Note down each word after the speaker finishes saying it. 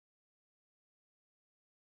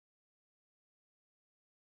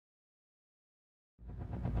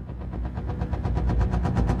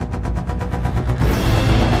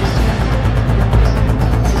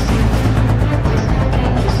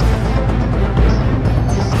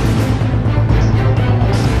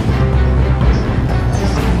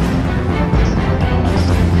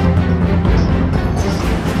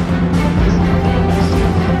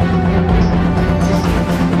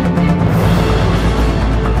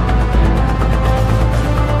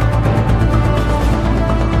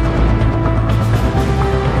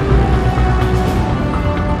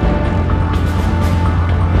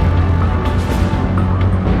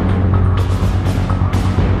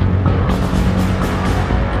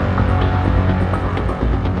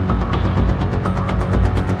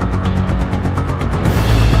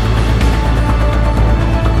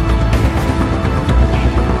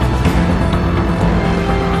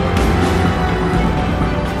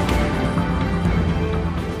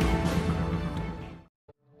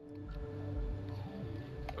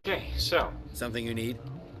so? Something you need?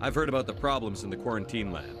 I've heard about the problems in the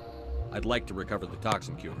quarantine lab. I'd like to recover the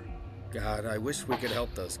toxin cure. God, I wish we could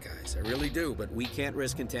help those guys. I really do, but we can't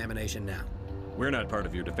risk contamination now. We're not part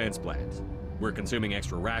of your defense plans. We're consuming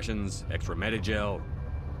extra rations, extra Medigel.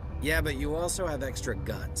 Yeah, but you also have extra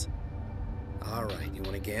guns. All right, you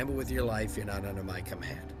want to gamble with your life, you're not under my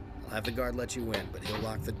command. I'll have the guard let you in, but he'll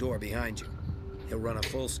lock the door behind you. He'll run a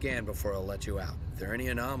full scan before he'll let you out. If there are any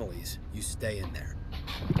anomalies, you stay in there.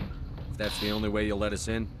 If that's the only way you'll let us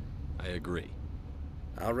in, I agree.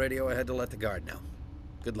 I'll radio ahead to let the guard know.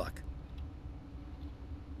 Good luck.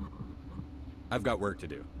 I've got work to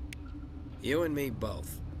do. You and me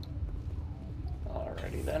both.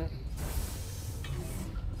 Alrighty then.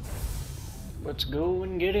 Let's go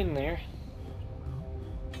and get in there.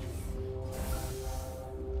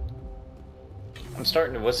 I'm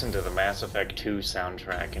starting to listen to the Mass Effect 2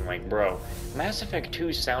 soundtrack and like, bro, Mass Effect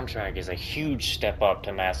 2's soundtrack is a huge step up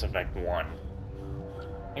to Mass Effect 1.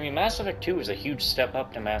 I mean, Mass Effect 2 is a huge step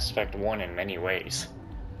up to Mass Effect 1 in many ways.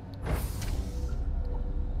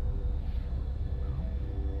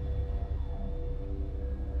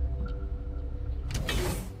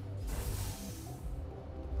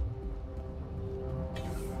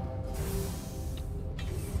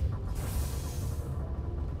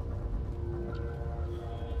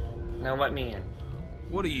 Now let me in.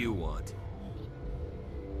 What do you want?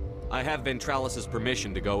 I have Ventralis's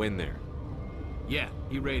permission to go in there. Yeah,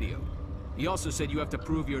 he radioed. He also said you have to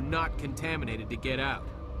prove you're not contaminated to get out.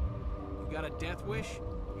 You got a death wish?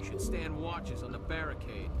 You should stand watches on the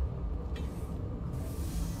barricade.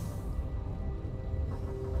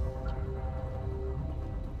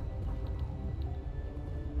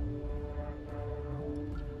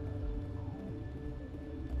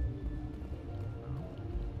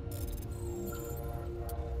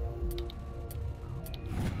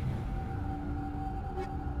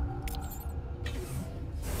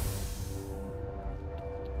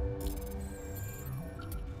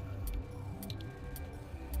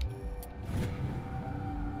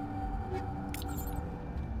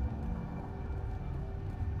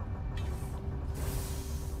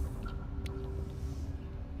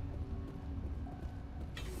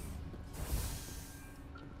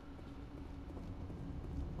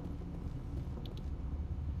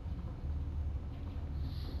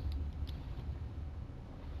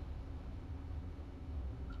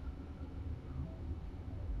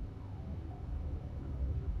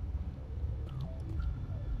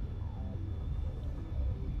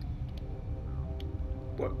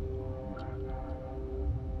 What?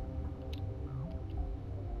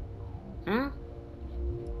 Hmm?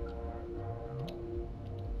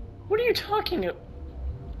 What are you talking about?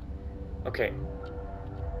 Okay.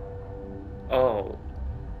 Oh.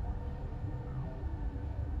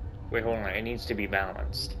 Wait, hold on. It needs to be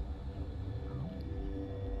balanced.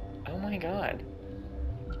 Oh my god.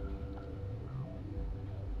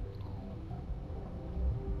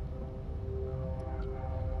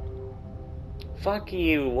 Fuck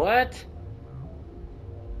you, what?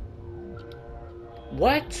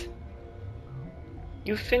 What?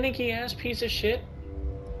 You finicky ass piece of shit?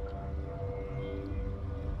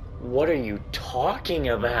 What are you talking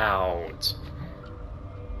about?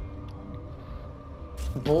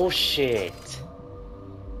 Bullshit.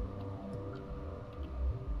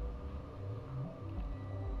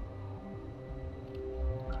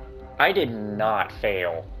 I did not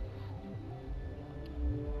fail.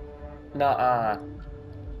 Nuh-uh.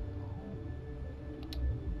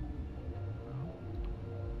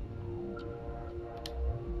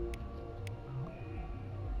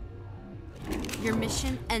 Your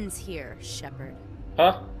mission ends here, Shepard.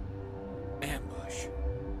 Huh? Ambush.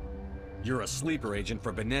 You're a sleeper agent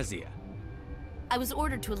for Benezia. I was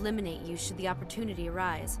ordered to eliminate you should the opportunity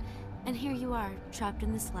arise. And here you are, trapped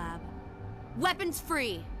in this lab. Weapons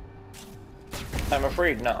free! I'm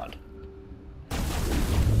afraid not.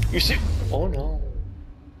 You see? Oh no.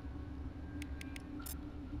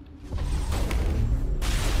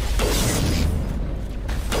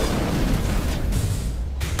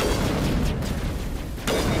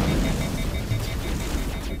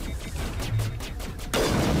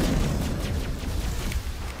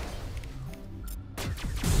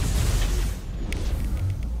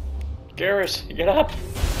 Garrus, get up!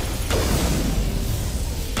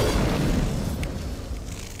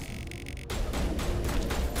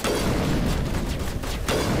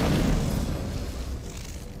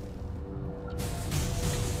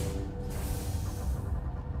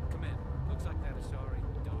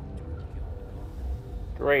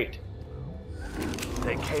 Great.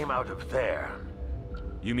 They came out of there.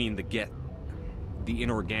 You mean the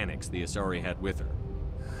inorganics the Asari had with her?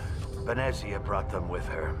 Benezia brought them with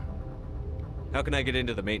her. How can I get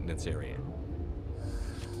into the maintenance area?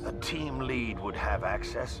 A team lead would have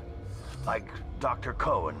access. Like Dr.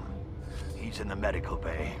 Cohen. He's in the medical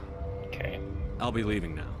bay. Okay. I'll be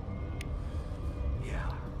leaving now.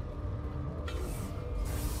 Yeah.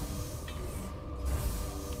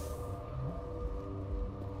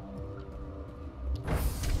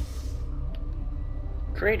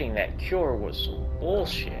 Creating that cure was some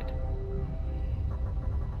bullshit.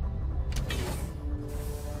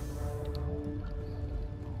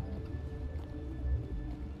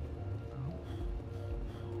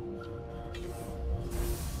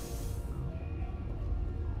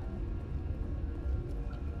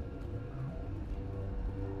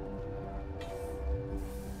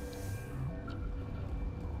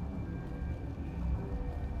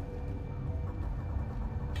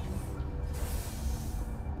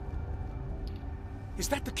 Is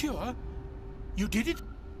that the cure? You did it?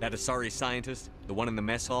 That Asari scientist, the one in the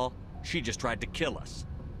mess hall, she just tried to kill us.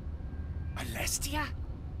 Alestia?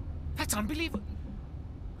 That's unbelievable.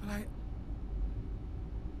 Well,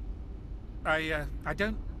 I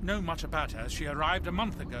don't know much about her. She arrived a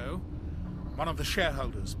month ago. One of the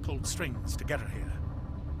shareholders pulled strings to get her here.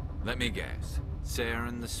 Let me guess.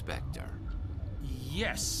 Saren the Spectre.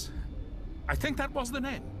 Yes. I think that was the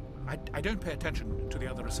name. I don't pay attention to the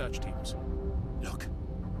other research teams. Look,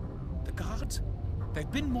 the guards, they've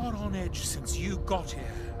been more on edge since you got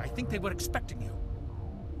here. I think they were expecting you.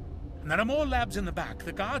 And there are more labs in the back.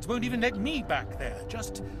 The guards won't even let me back there.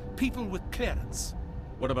 Just people with clearance.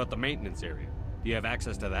 What about the maintenance area? Do you have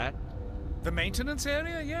access to that? The maintenance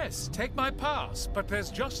area? Yes. Take my pass. But there's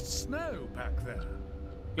just snow back there.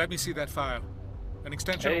 Let me see that file. An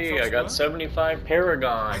extension Hey, on I got Frostburn? 75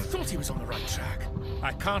 Paragon. I thought he was on the right track.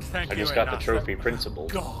 I can't thank I you just got the enough. trophy principal.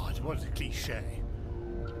 God, what a cliche.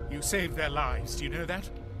 You saved their lives. Do you know that?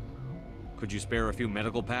 Could you spare a few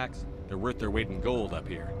medical packs? They're worth their weight in gold up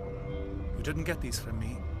here. You didn't get these from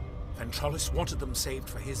me. Ventralis wanted them saved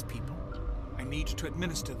for his people. I need to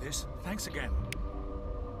administer this. Thanks again.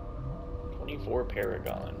 24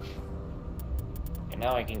 Paragon. And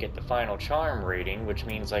now I can get the final charm rating, which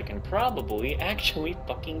means I can probably actually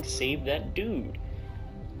fucking save that dude.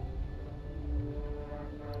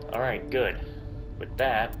 Alright, good. With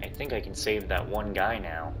that, I think I can save that one guy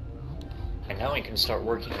now. And now I can start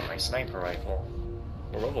working on my sniper rifle.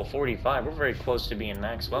 We're level 45, we're very close to being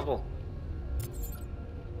max level.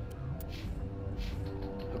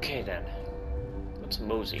 Okay then, let's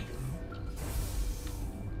mosey.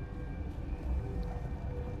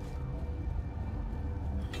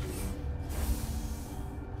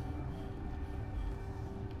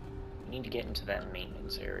 I need to get into that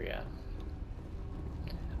maintenance area.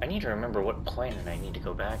 I need to remember what planet I need to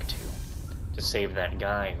go back to save that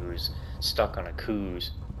guy who's stuck on a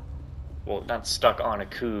cruise. Well, not stuck on a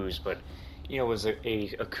cruise, but, you know, was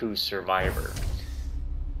a cruise survivor.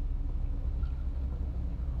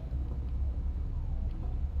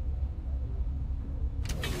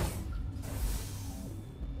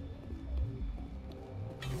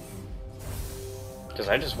 Because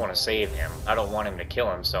I just want to save him. I don't want him to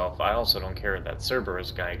kill himself. I also don't care if that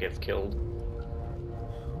Cerberus guy gets killed.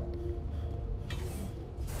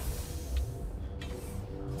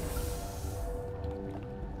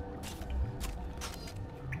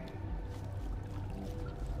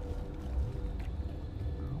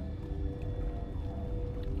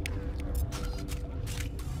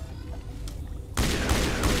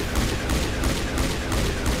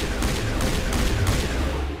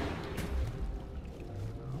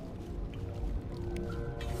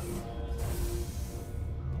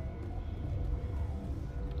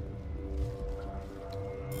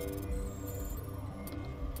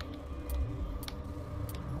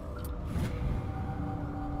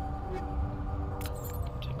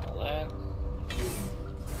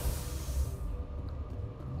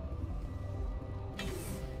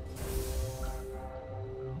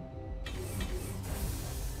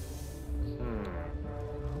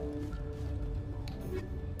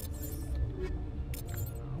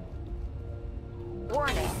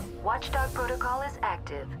 Warning, Watchdog protocol is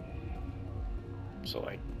active. So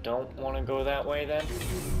I don't want to go that way then?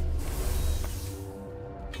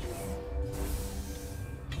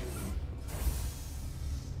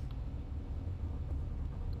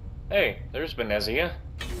 Hey, there's Benezia.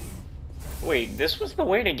 Wait, this was the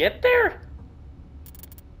way to get there?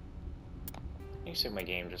 Let me save my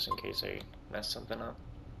game just in case I mess something up.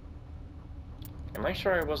 Am I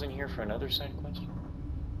sure I wasn't here for another side quest?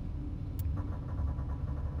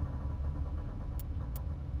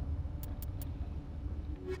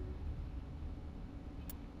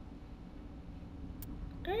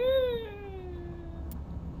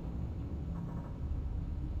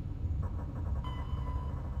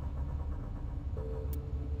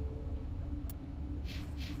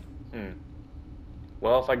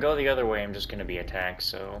 Well, if I go the other way, I'm just gonna be attacked,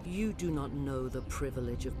 so... You do not know the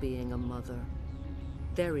privilege of being a mother.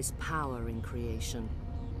 There is power in creation.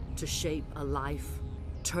 To shape a life,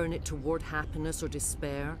 turn it toward happiness or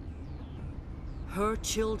despair. Her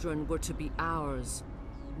children were to be ours,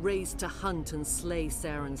 raised to hunt and slay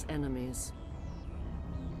Saren's enemies.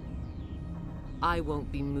 I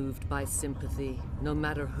won't be moved by sympathy, no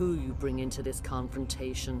matter who you bring into this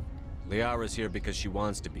confrontation. Liara's here because she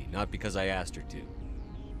wants to be, not because I asked her to.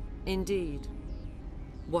 Indeed.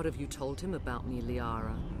 What have you told him about me,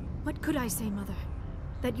 Liara? What could I say, Mother?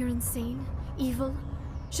 That you're insane? Evil?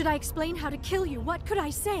 Should I explain how to kill you? What could I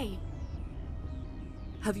say?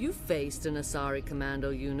 Have you faced an Asari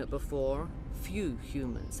commando unit before? Few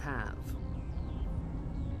humans have.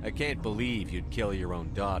 I can't believe you'd kill your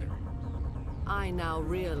own daughter. I now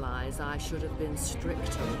realize I should have been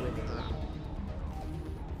stricter with her.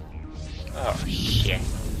 Oh, shit.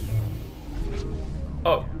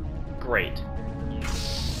 Oh, great.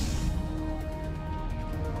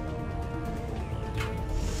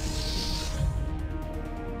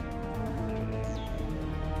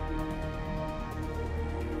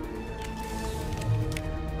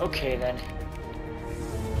 Okay, then.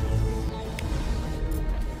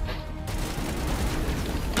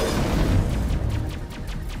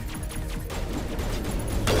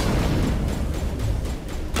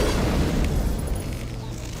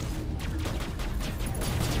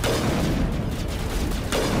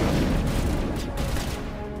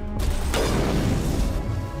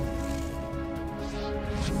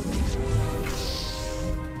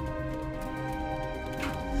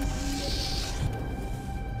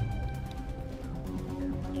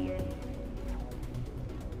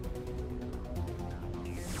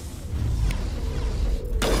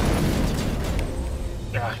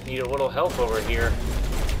 Need a little help over here.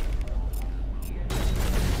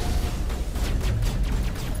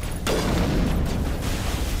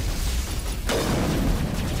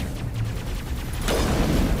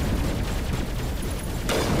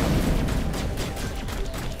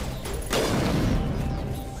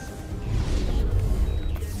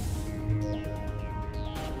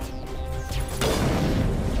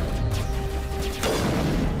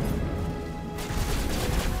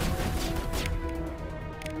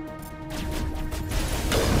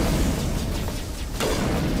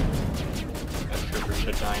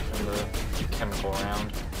 Dying from the chemical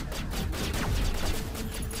round.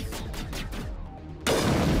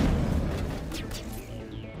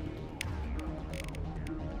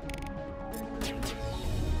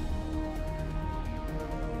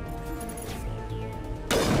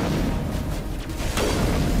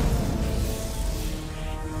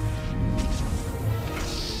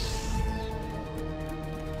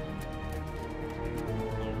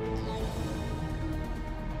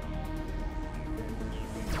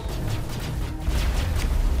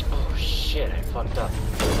 Shit, I fucked up.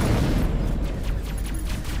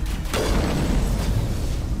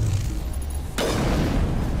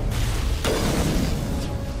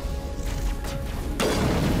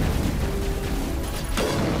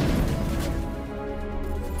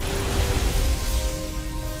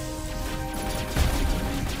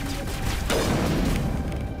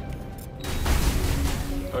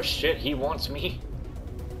 Oh shit, he wants me?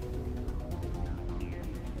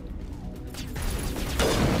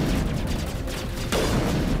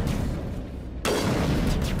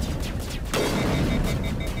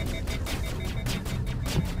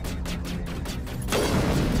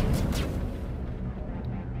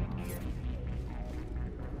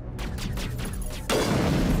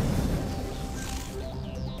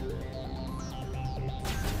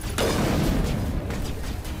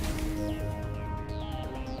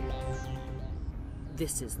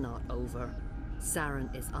 This is not over.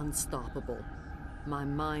 Saren is unstoppable. My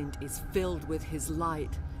mind is filled with his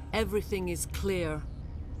light. Everything is clear.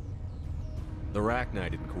 The Rachni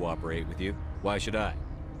didn't cooperate with you. Why should I?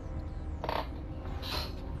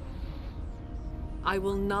 I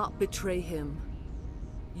will not betray him.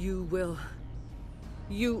 You will...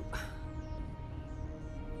 You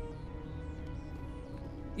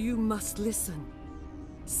must listen.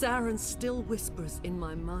 Saren still whispers in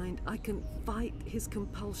my mind. I can fight his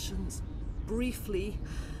compulsions, briefly,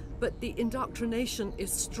 but the indoctrination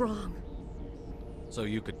is strong. So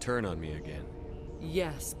you could turn on me again?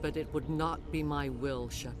 Yes, but it would not be my will,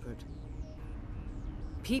 Shepard.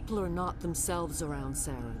 People are not themselves around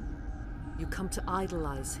Saren. You come to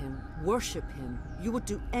idolize him, worship him. You would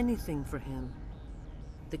do anything for him.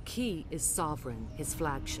 The key is Sovereign, his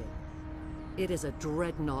flagship. It is a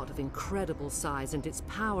dreadnought of incredible size, and its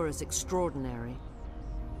power is extraordinary.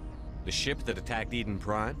 The ship that attacked Eden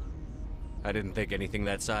Prime? I didn't think anything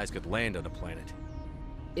that size could land on a planet.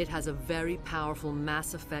 It has a very powerful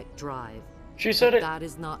Mass Effect drive. She said but it. That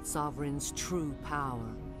is not Sovereign's true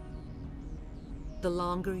power. The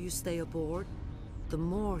longer you stay aboard, the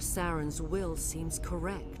more Saren's will seems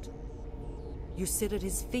correct. You sit at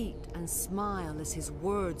his feet and smile as his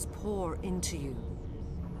words pour into you.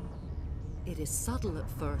 It is subtle at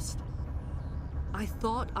first. I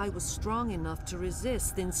thought I was strong enough to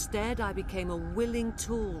resist. Instead, I became a willing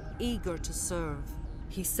tool, eager to serve.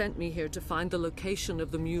 He sent me here to find the location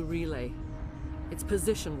of the Mu relay. Its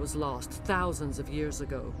position was lost thousands of years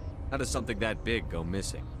ago. How does something that big go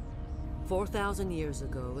missing? 4,000 years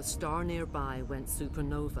ago, a star nearby went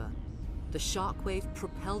supernova. The shockwave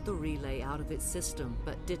propelled the relay out of its system,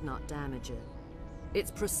 but did not damage it.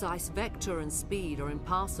 Its precise vector and speed are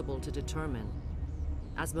impossible to determine.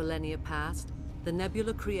 As millennia passed, the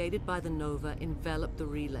nebula created by the nova enveloped the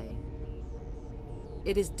relay.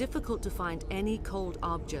 It is difficult to find any cold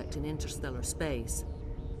object in interstellar space,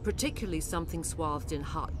 particularly something swathed in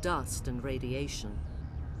hot dust and radiation.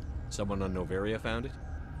 Someone on Noveria found it?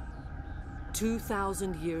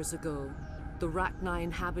 2,000 years ago, the Rachni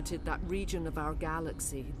inhabited that region of our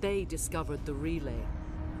galaxy. They discovered the relay.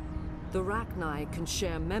 The Rachni can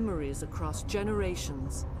share memories across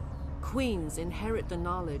generations. Queens inherit the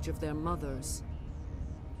knowledge of their mothers.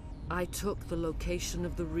 I took the location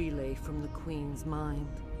of the relay from the Queen's mind.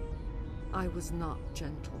 I was not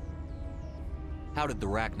gentle. How did the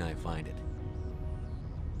Rachni find it?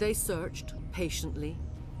 They searched, patiently.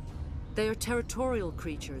 They are territorial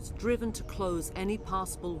creatures, driven to close any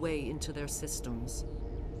possible way into their systems.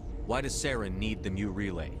 Why does Saren need the Mu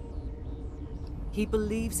relay? He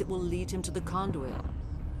believes it will lead him to the conduit.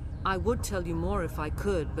 I would tell you more if I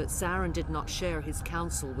could, but Saren did not share his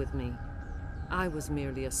counsel with me. I was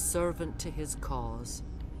merely a servant to his cause.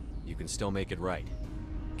 You can still make it right.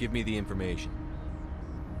 Give me the information.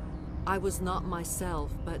 I was not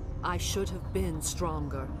myself, but I should have been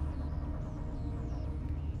stronger.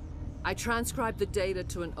 I transcribed the data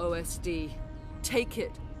to an OSD. Take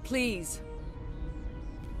it, please.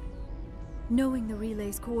 Knowing the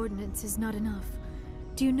relay's coordinates is not enough.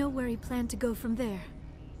 Do you know where he planned to go from there?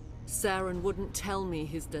 Saren wouldn't tell me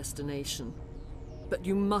his destination. But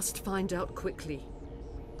you must find out quickly.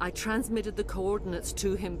 I transmitted the coordinates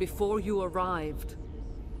to him before you arrived.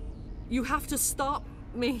 You have to stop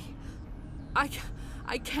me. I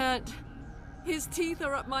can't. His teeth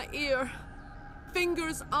are up my ear.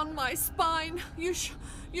 Fingers on my spine. You should.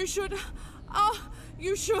 You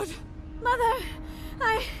should. Mother,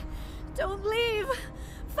 don't leave.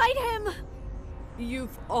 Fight him.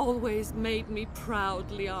 You've always made me proud,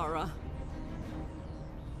 Liara.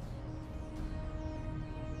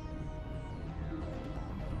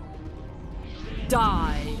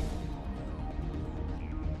 Die.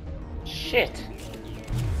 Shit.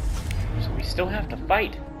 So we still have to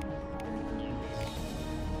fight.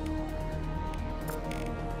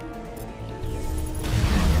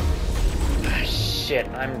 Ah, shit,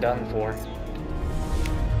 I'm done for.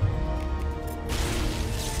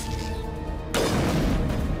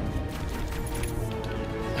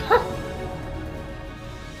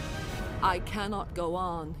 I cannot go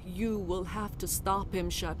on. You will have to stop him,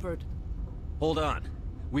 Shepard. Hold on.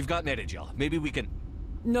 We've got Netigel. Maybe we can...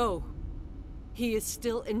 No. He is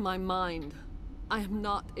still in my mind. I am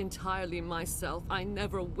not entirely myself. I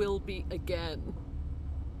never will be again.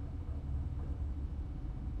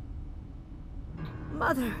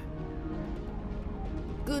 Mother.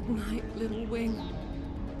 Good night, little wing.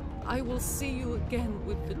 I will see you again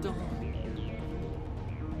with the dawn.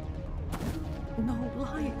 No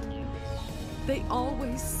light. They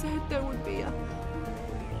always said there would be a...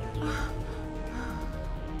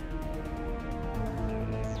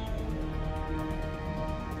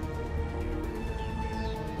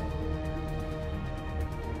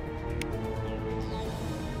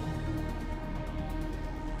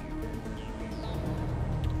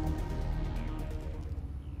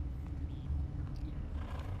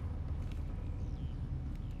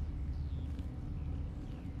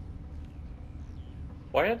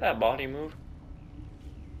 Why did that body move?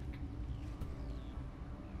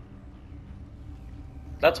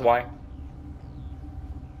 That's why.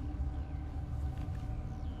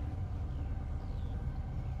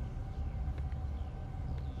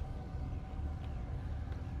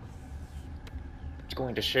 It's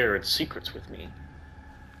going to share its secrets with me.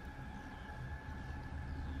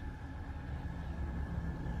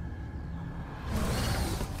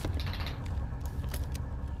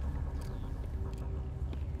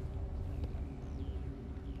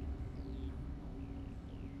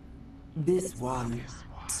 This one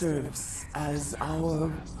serves as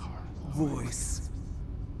our voice.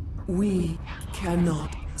 We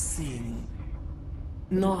cannot sing.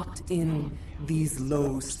 Not in these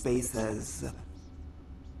low spaces.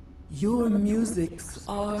 Your musics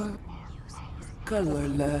are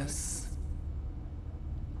colorless.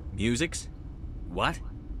 Musics? What?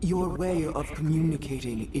 Your way of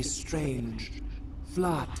communicating is strange.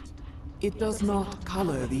 Flat. It does not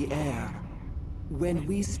color the air. When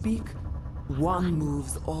we speak, one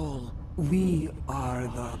moves all. We are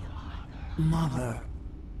the mother.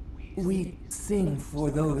 We sing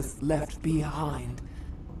for those left behind.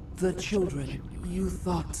 The children you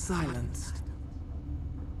thought silenced.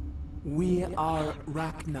 We are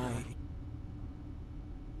Rachni.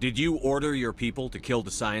 Did you order your people to kill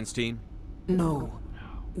the science team? No.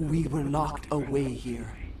 We were locked away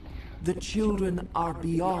here. The children are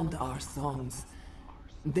beyond our songs.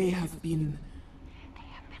 They have been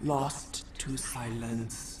lost to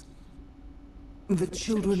silence. The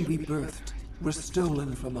children we birthed were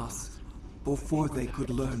stolen from us before they could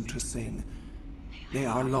learn to sing. They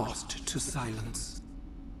are lost to silence.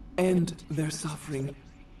 And their suffering,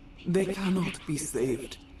 they cannot be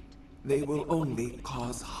saved. They will only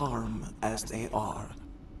cause harm as they are.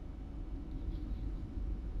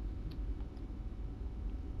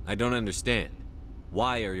 I don't understand.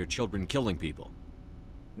 Why are your children killing people?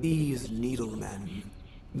 These needlemen,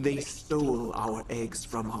 they stole our eggs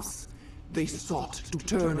from us. They sought to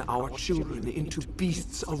turn our children into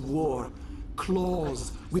beasts of war,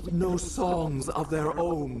 claws with no songs of their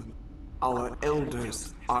own. Our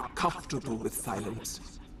elders are comfortable with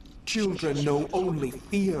silence. Children know only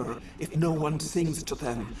fear if no one sings to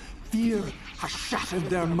them. Fear has shattered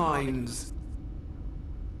their minds.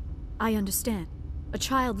 I understand. A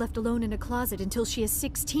child left alone in a closet until she is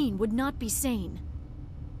 16 would not be sane.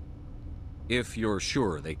 If you're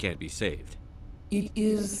sure they can't be saved. It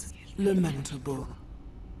is lamentable,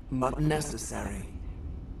 but necessary.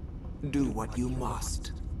 Do what you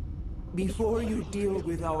must. Before you deal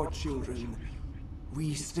with our children,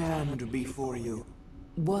 we stand before you.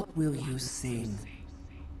 What will you sing?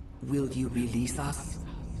 Will you release us?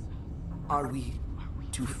 Are we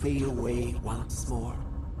to fade away once more?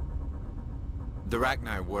 The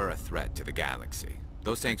Rachni were a threat to the galaxy.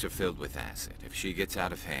 Those tanks are filled with acid. If she gets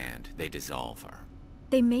out of hand, they dissolve her.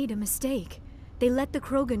 They made a mistake. They let the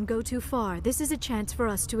Krogan go too far. This is a chance for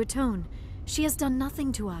us to atone. She has done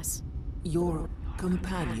nothing to us. Your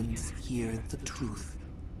companions hear the truth.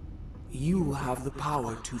 You have the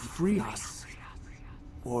power to free us,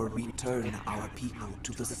 or return our people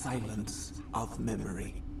to the silence of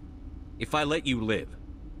memory. If I let you live,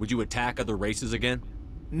 would you attack other races again?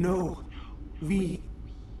 No.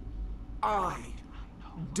 I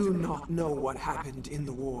do not know what happened in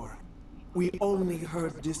the war. We only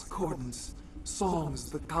heard discordance,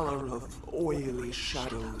 songs the color of oily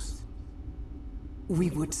shadows.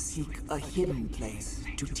 We would seek a hidden place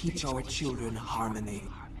to teach our children harmony.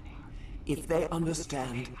 If they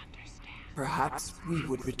understand, perhaps we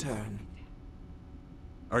would return.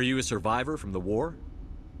 Are you a survivor from the war?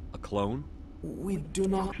 A clone? We do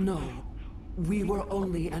not know. We were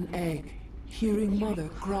only an egg, hearing Mother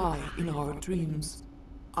cry in our dreams.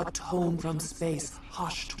 A tone from space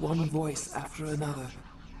hushed one voice after another.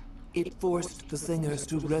 It forced the singers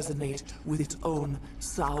to resonate with its own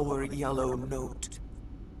sour yellow note.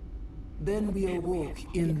 Then we awoke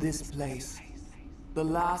in this place, the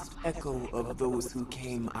last echo of those who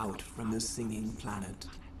came out from the singing planet.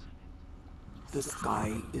 The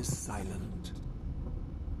sky is silent.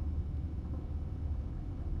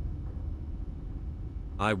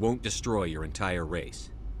 I won't destroy your entire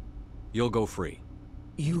race. You'll go free.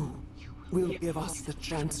 You will give us the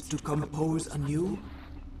chance to compose anew?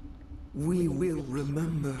 We will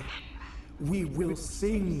remember. We will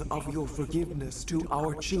sing of your forgiveness to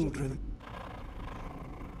our children.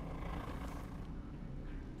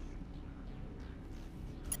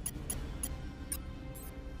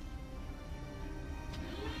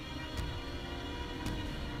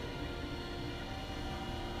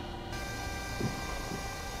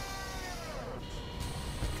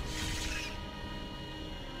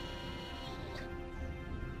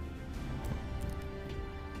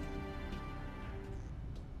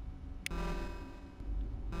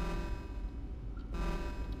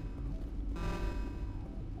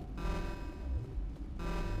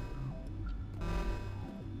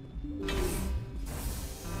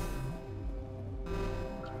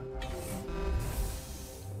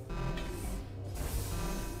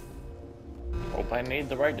 Hope I made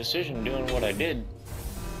the right decision doing what I did.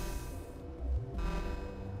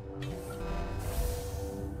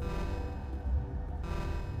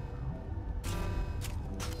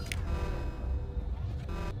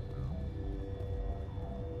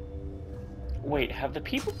 Wait, have the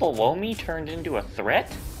people below me turned into a threat?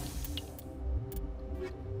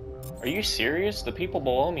 Are you serious? The people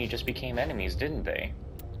below me just became enemies, didn't they?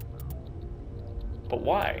 But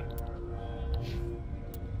why?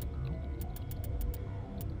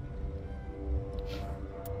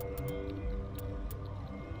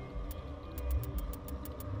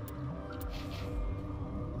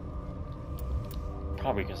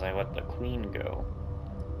 Probably because I let the queen go.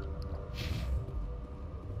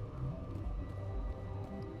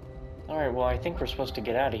 Alright, well I think we're supposed to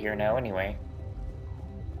get out of here now anyway.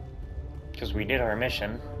 Because we did our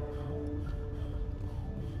mission.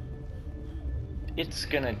 It's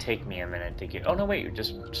gonna take me a minute to get... Oh no wait,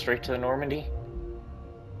 just straight to the Normandy?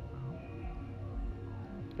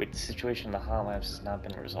 Wait, the situation in the Hololabs has not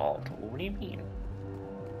been resolved. What do you mean?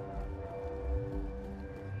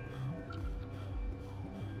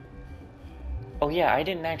 Oh yeah, I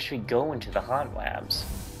didn't actually go into the hot labs.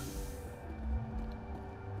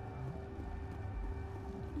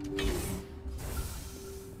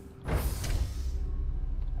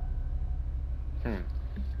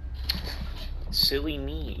 Silly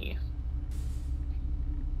me.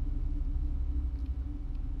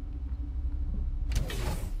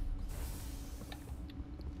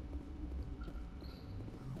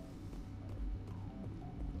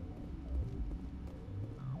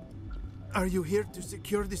 Are you here to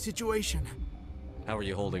secure the situation? How are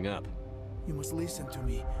you holding up? You must listen to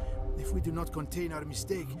me. If we do not contain our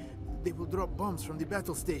mistake, they will drop bombs from the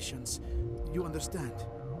battle stations. You understand?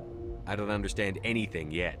 I don't understand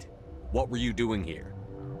anything yet. What were you doing here?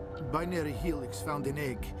 Binary Helix found an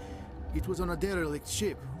egg. It was on a derelict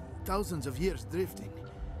ship, thousands of years drifting.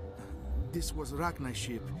 This was Rachni's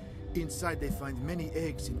ship. Inside they find many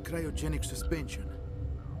eggs in cryogenic suspension.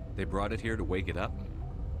 They brought it here to wake it up?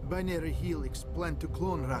 Binary Helix planned to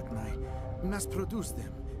clone Rachni, mass-produce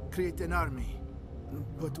them, create an army.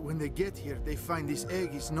 But when they get here, they find this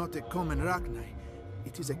egg is not a common Rachni.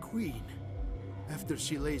 It is a queen. After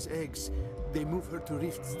she lays eggs, they move her to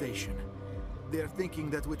Rift Station. They are thinking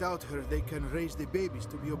that without her, they can raise the babies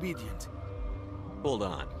to be obedient. Hold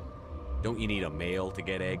on. Don't you need a male to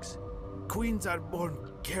get eggs? Queens are born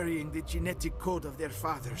carrying the genetic code of their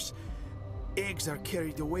fathers. Eggs are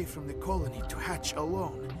carried away from the colony to hatch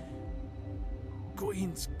alone.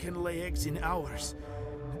 Queens can lay eggs in hours,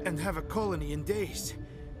 and have a colony in days.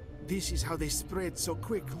 This is how they spread so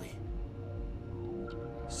quickly.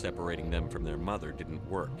 Separating them from their mother didn't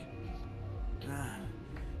work.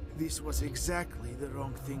 This was exactly the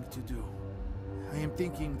wrong thing to do. I am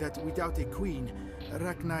thinking that without a queen,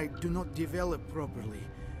 Rachni do not develop properly.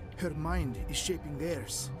 Her mind is shaping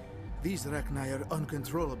theirs. These Rachni are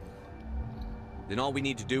uncontrollable. Then all we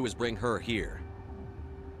need to do is bring her here.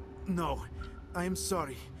 No, I am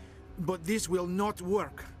sorry, but this will not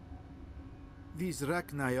work. These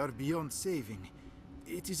Rachni are beyond saving.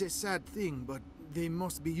 It is a sad thing, but they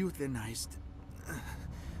must be euthanized.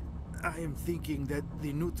 I am thinking that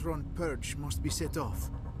the neutron purge must be set off.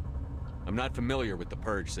 I'm not familiar with the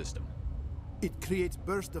purge system. It creates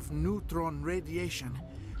bursts of neutron radiation,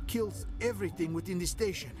 kills everything within the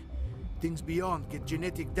station. Things beyond get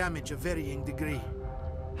genetic damage of varying degree.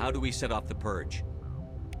 How do we set off the purge?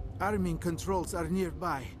 Arming controls are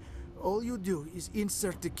nearby. All you do is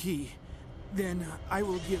insert the key. Then I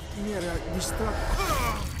will give Nera destruct.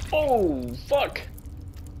 Oh, fuck!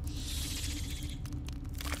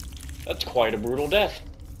 That's quite a brutal death.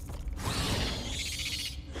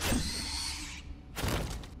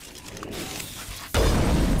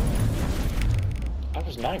 I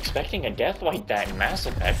was not expecting a death like that in Mass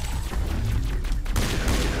Effect.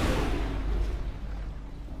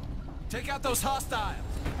 Take out those hostiles!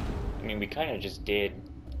 I mean, we kind of just did.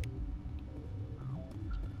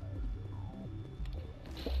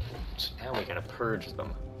 So now we gotta purge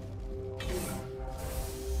them.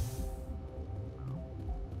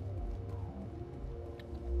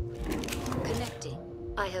 Connecting.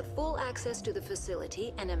 I have full access to the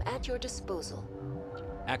facility and am at your disposal.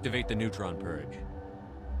 Activate the neutron purge.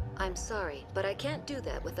 I'm sorry, but I can't do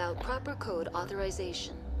that without proper code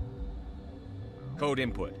authorization. Code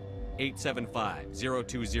input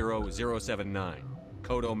 875-020-079.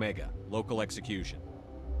 Code Omega. Local execution.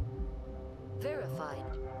 Verified.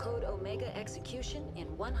 Code Omega execution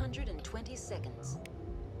in 120 seconds.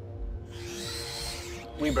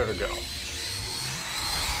 We better go.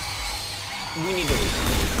 We need to leave.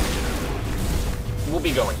 We'll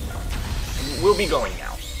be going now. We'll be going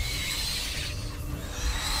now.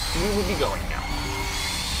 We will be going now.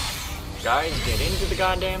 Guys, get into the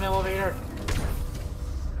goddamn elevator.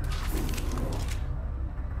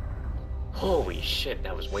 Holy shit,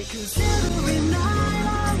 that was way too...